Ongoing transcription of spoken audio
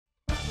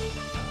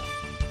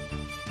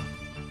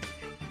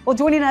Well,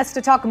 joining us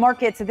to talk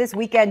markets this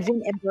weekend,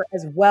 Jim Emper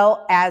as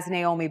well as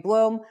Naomi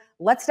Bloom.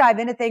 Let's dive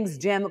into things,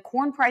 Jim.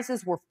 Corn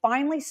prices were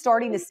finally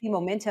starting to see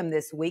momentum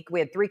this week. We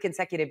had 3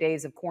 consecutive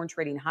days of corn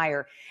trading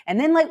higher. And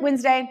then late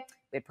Wednesday,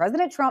 we had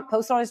President Trump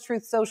post on his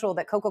Truth Social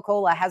that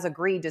Coca-Cola has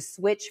agreed to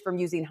switch from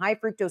using high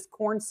fructose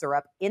corn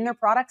syrup in their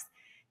products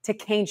to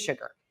cane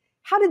sugar.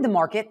 How did the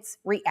markets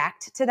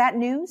react to that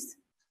news?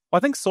 Well, I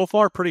think so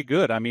far pretty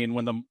good. I mean,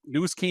 when the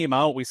news came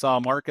out, we saw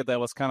a market that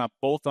was kind of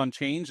both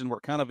unchanged, and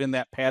we're kind of in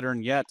that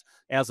pattern yet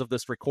as of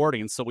this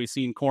recording. So we've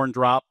seen corn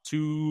drop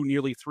to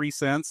nearly 3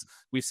 cents.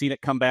 We've seen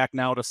it come back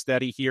now to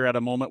steady here at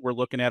a moment we're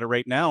looking at it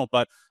right now.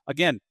 But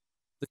again,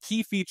 the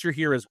key feature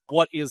here is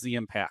what is the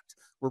impact?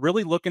 We're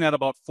really looking at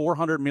about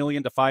 400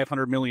 million to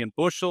 500 million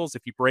bushels.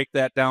 If you break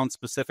that down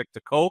specific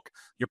to Coke,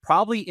 you're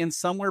probably in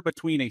somewhere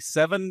between a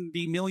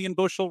 70 million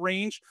bushel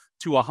range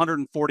to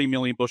 140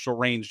 million bushel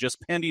range, just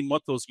pending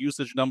what those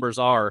usage numbers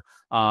are.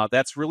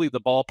 That's really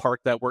the ballpark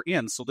that we're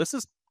in. So this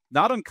is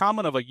not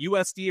uncommon of a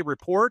USDA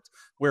report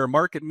where a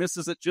market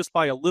misses it just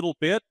by a little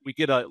bit. We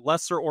get a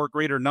lesser or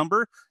greater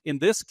number. In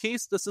this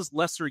case, this is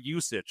lesser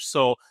usage.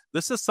 So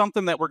this is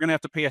something that we're going to have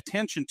to pay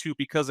attention to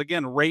because,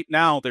 again, right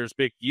now there's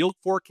big yield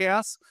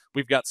forecasts.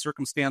 We've got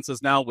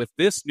circumstances now with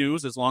this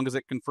news, as long as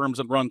it confirms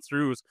and runs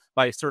through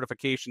by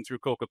certification through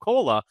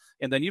Coca-Cola.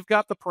 And then you've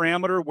got the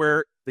parameter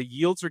where the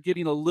yields are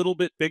getting a little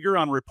bit bigger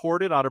on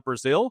reported out of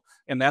Brazil.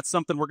 And that's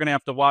something we're going to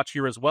have to watch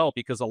here as well,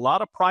 because a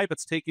lot of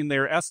privates taking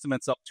their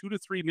estimates up 2 to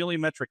 3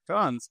 million metric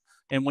tons.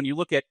 And when you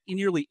look at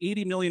nearly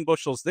 80 million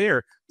bushels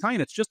there, Tyne,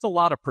 it's just a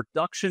lot of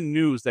production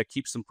news that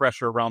keeps some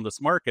pressure around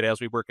this market as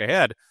we work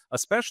ahead,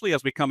 especially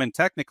as we come in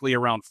technically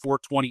around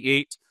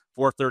 428,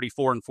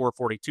 434, and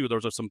 442.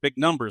 Those are some big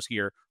numbers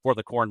here for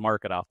the corn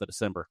market off the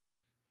December.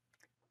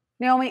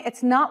 Naomi,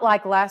 it's not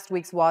like last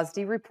week's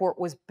WASDE report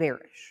was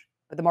bearish,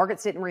 but the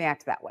markets didn't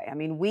react that way. I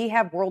mean, we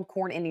have world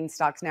corn ending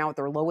stocks now at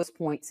their lowest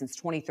point since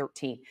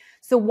 2013.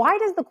 So why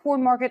does the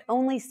corn market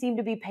only seem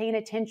to be paying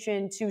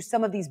attention to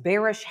some of these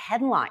bearish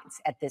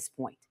headlines at this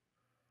point?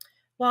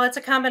 Well, it's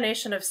a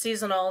combination of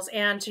seasonals,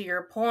 and to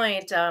your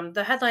point,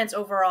 the headlines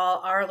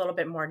overall are a little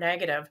bit more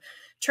negative.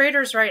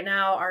 Traders right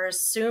now are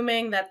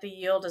assuming that the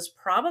yield is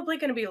probably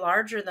going to be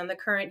larger than the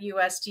current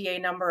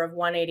USDA number of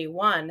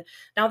 181.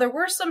 Now, there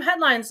were some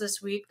headlines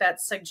this week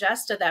that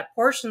suggested that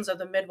portions of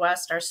the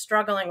Midwest are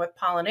struggling with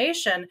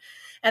pollination,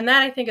 and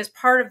that I think is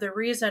part of the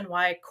reason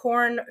why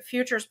corn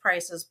futures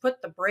prices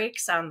put the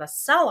brakes on the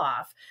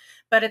sell-off.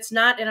 But it's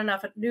not in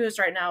enough news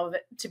right now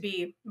to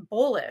be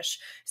bullish.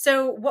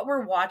 So what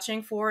we're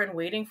watching for and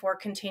waiting for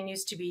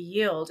continues to be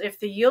yield. If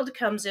the yield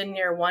comes in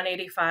near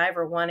 185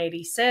 or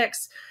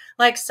 186,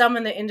 like some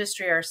in the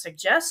industry are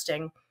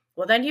suggesting,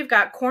 well, then you've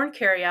got corn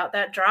carryout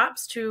that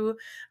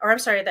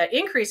that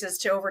increases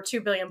to over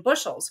 2 billion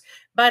bushels.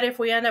 But if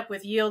we end up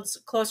with yields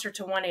closer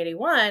to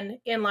 181,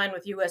 in line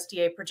with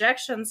USDA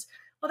projections,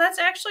 well, that's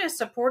actually a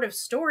supportive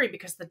story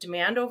because the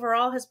demand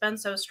overall has been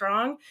so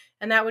strong,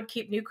 and that would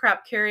keep new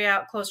crop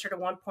carryout closer to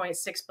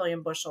 1.6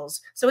 billion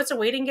bushels. So it's a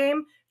waiting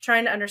game,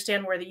 trying to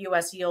understand where the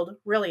U.S. yield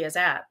really is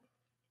at.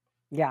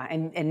 Yeah,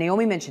 and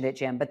Naomi mentioned it,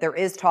 Jim, but there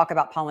is talk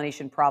about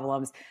pollination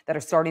problems that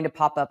are starting to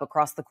pop up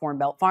across the Corn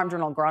Belt. Farm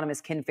Journal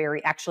agronomist Ken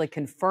Ferry actually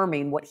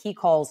confirming what he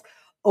calls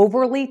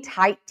overly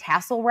tight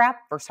tassel wrap.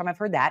 First time I've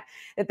heard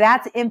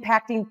that's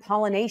impacting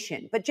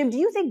pollination. But Jim, do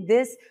you think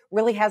this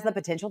really has the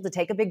potential to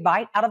take a big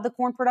bite out of the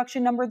corn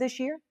production number this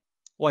year?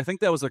 Well, I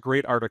think that was a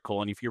great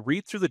article. And if you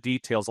read through the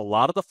details, a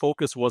lot of the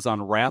focus was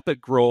on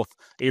rapid growth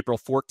April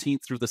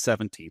 14th through the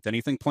 17th.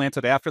 Anything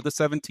planted after the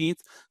 17th,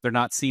 they're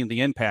not seeing the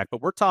impact.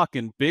 But we're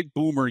talking big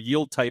boomer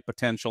yield type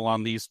potential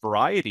on these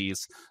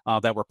varieties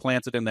that were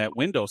planted in that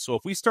window. So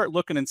if we start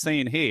looking and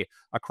saying, hey,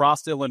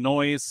 across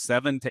Illinois,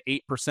 7 to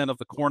 8% of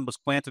the corn was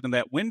planted in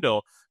that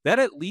window, that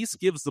at least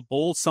gives the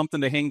bulls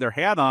something to hang their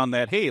hat on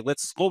that, hey,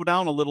 let's slow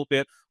down a little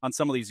bit on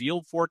some of these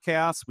yield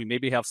forecasts. We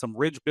maybe have some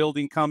ridge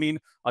building coming.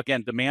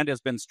 Again, demand has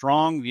been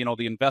strong. You know,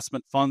 the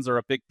investment funds are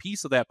a big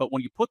piece of that. But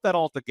when you put that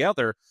all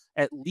together,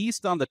 at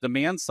least on the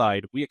demand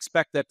side, we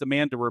expect that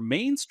demand to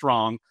remain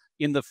strong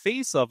in the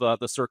face of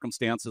the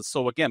circumstances.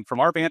 So again, from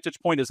our vantage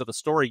point, is it a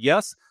story?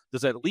 Yes.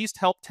 Does it at least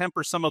help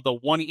temper some of the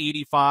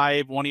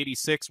 185,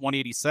 186,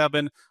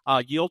 187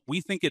 yield?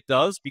 We think it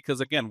does because,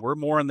 again, we're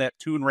more in that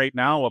tune right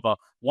now of a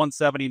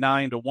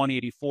 179 to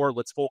 184.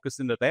 Let's focus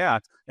into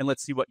that and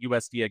let's see what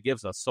USDA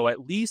gives us. So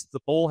at least the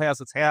bull has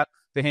its hat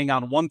to hang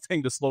on one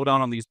thing to slow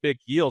down on these big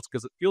yields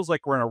because it feels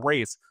like we're in a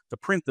race to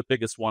print the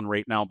biggest one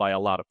right now by a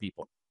lot of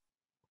people.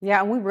 Yeah,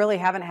 and we really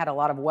haven't had a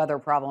lot of weather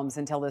problems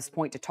until this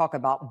point to talk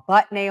about.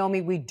 But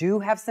Naomi, we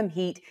do have some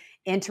heat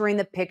entering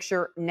the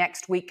picture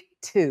next week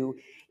too.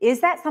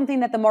 Is that something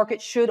that the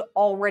market should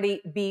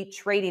already be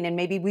trading and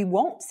maybe we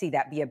won't see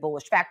that be a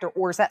bullish factor?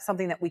 Or is that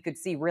something that we could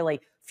see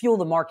really fuel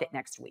the market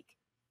next week?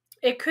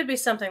 It could be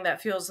something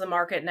that fuels the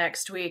market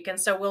next week. And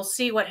so we'll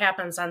see what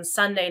happens on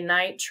Sunday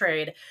night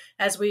trade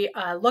as we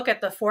look at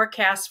the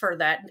forecast for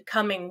that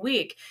coming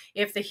week.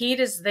 If the heat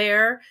is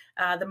there,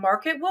 the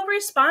market will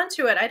respond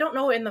to it. I don't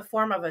know in the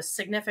form of a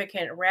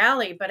significant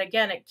rally, but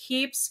again, it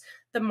keeps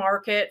the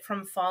market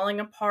from falling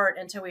apart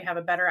until we have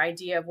a better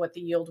idea of what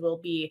the yield will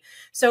be.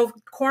 So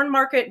corn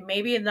market,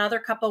 maybe another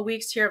couple of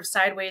weeks here of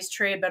sideways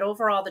trade, but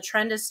overall the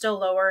trend is still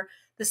lower.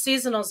 The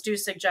seasonals do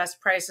suggest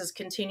prices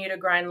continue to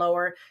grind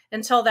lower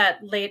until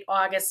that late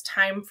August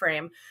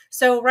timeframe.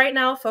 So right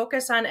now,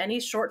 focus on any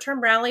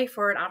short-term rally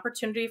for an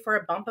opportunity for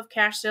a bump of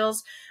cash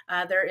sales.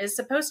 There is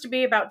supposed to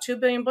be about 2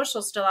 billion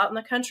bushels still out in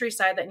the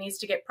countryside that needs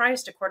to get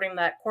priced according to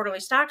that quarterly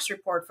stocks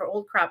report for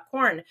old crop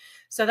corn.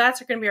 So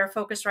that's going to be our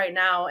focus right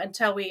now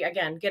until we,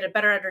 again, get a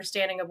better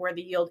understanding of where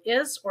the yield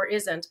is or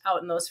isn't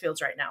out in those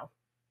fields right now.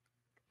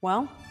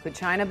 Well, could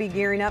China be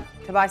gearing up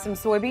to buy some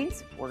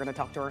soybeans? We're going to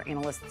talk to our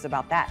analysts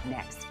about that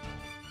next.